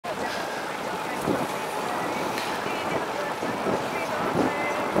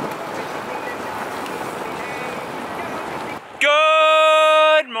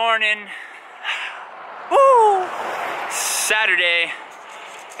Saturday,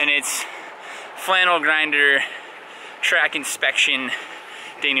 and it's flannel grinder track inspection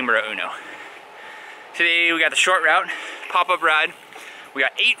day numero uno. Today we got the short route, pop-up ride. We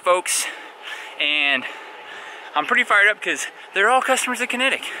got 8 folks, and I'm pretty fired up because they're all customers of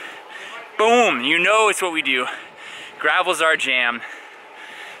Kinetic. Boom, you know it's what we do. Gravel's our jam.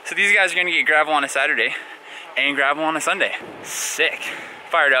 So these guys are gonna get gravel on a Saturday and gravel on a Sunday. Sick.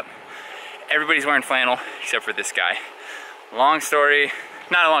 Fired up. Everybody's wearing flannel except for this guy. Long story,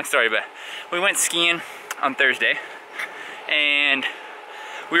 not a long story, but we went skiing on Thursday and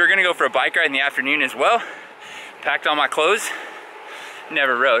we were gonna go for a bike ride in the afternoon as well. Packed all my clothes,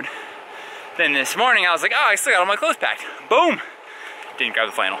 never rode. Then this morning I was like, oh, I still got all my clothes packed. Boom! Didn't grab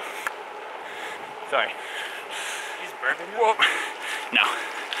the flannel. Sorry. He's burping? Whoa. No.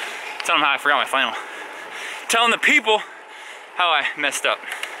 Tell them how I forgot my flannel. Telling the people how I messed up.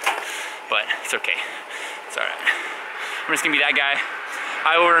 But it's okay. It's alright. I'm just gonna be that guy.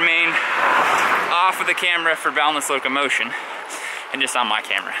 I will remain off of the camera for boundless locomotion and just on my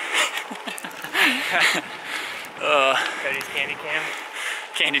camera. Cody's candy cam?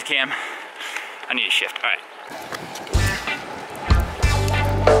 Candid cam. I need a shift. Alright.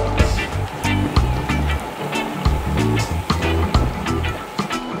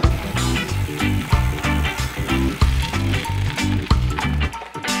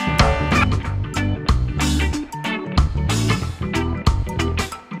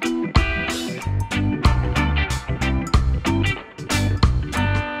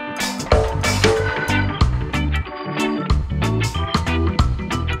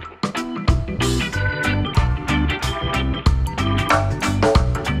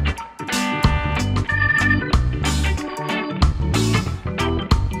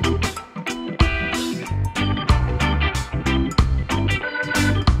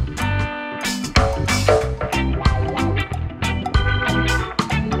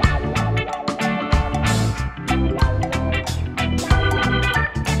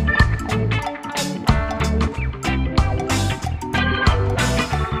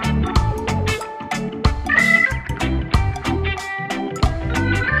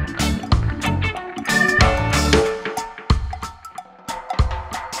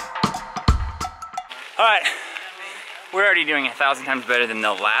 Alright, we're already doing 1,000 times better than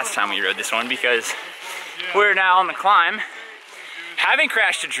the last time we rode this one because we're now on the climb, haven't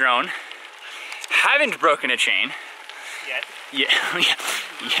crashed a drone, haven't broken a chain. Yet.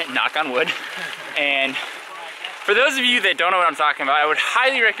 Yeah, knock on wood. And for those of you that don't know what I'm talking about, I would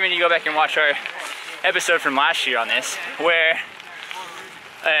highly recommend you go back and watch our episode from last year on this, where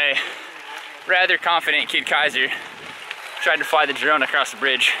a rather confident kid Kaiser tried to fly the drone across the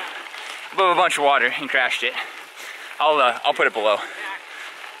bridge above a bunch of water and crashed it. I'll put it below.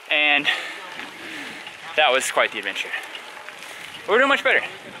 And that was quite the adventure. We're doing much better.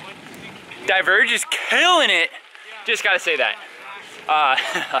 Diverge is killing it. Just gotta say that.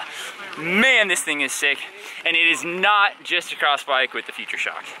 Man, this thing is sick. And it is not just a cross bike with the Future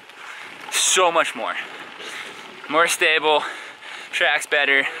Shock. So much more. More stable, track's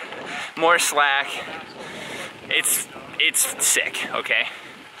better, more slack. It's sick, okay?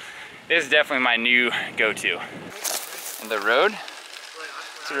 This is definitely my new go-to. And the road?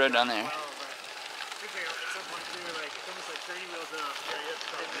 What's the road down there?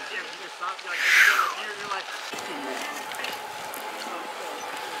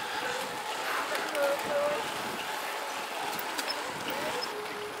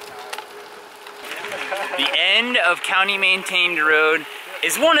 The end of county maintained road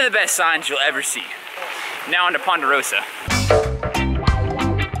is one of the best signs you'll ever see. Now on to Ponderosa.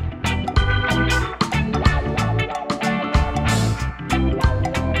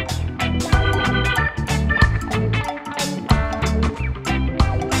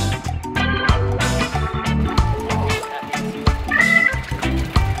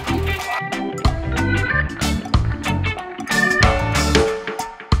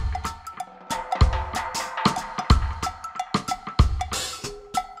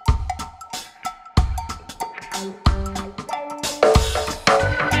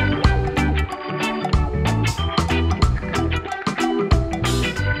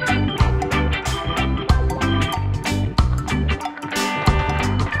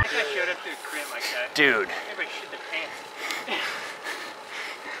 Dude.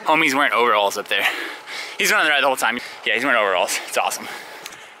 Homie's wearing overalls up there. He's been on the ride the whole time. Yeah, he's wearing overalls. It's awesome.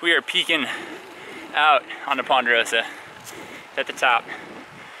 We are peeking out onto Ponderosa at the top.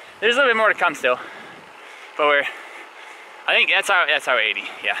 There's a little bit more to come still, but I think that's our 80.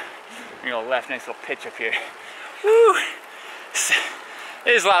 Yeah, we're gonna go left, nice little pitch up here. Woo!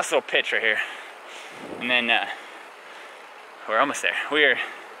 This last little pitch right here, and then We're almost there. We're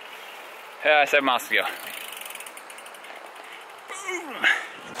 7 miles to go. Boom!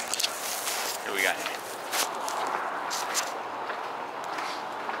 What do we got here?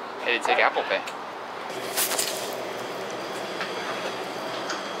 Headed to take Apple Pay.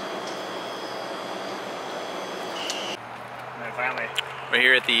 And then finally. We're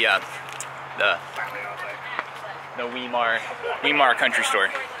here at the Weimar Country Store,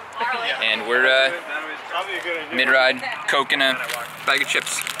 and we're mid-ride, Coke and a bag of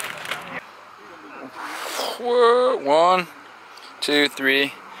chips. Whoa, 1, 2,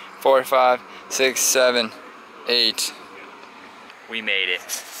 3, 4, 5, 6, 7, 8. We made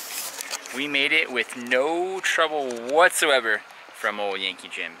it. We made it with no trouble whatsoever from old Yankee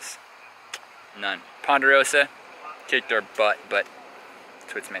Jim's. None. Ponderosa kicked our butt, but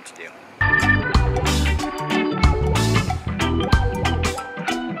that's what it's meant to do.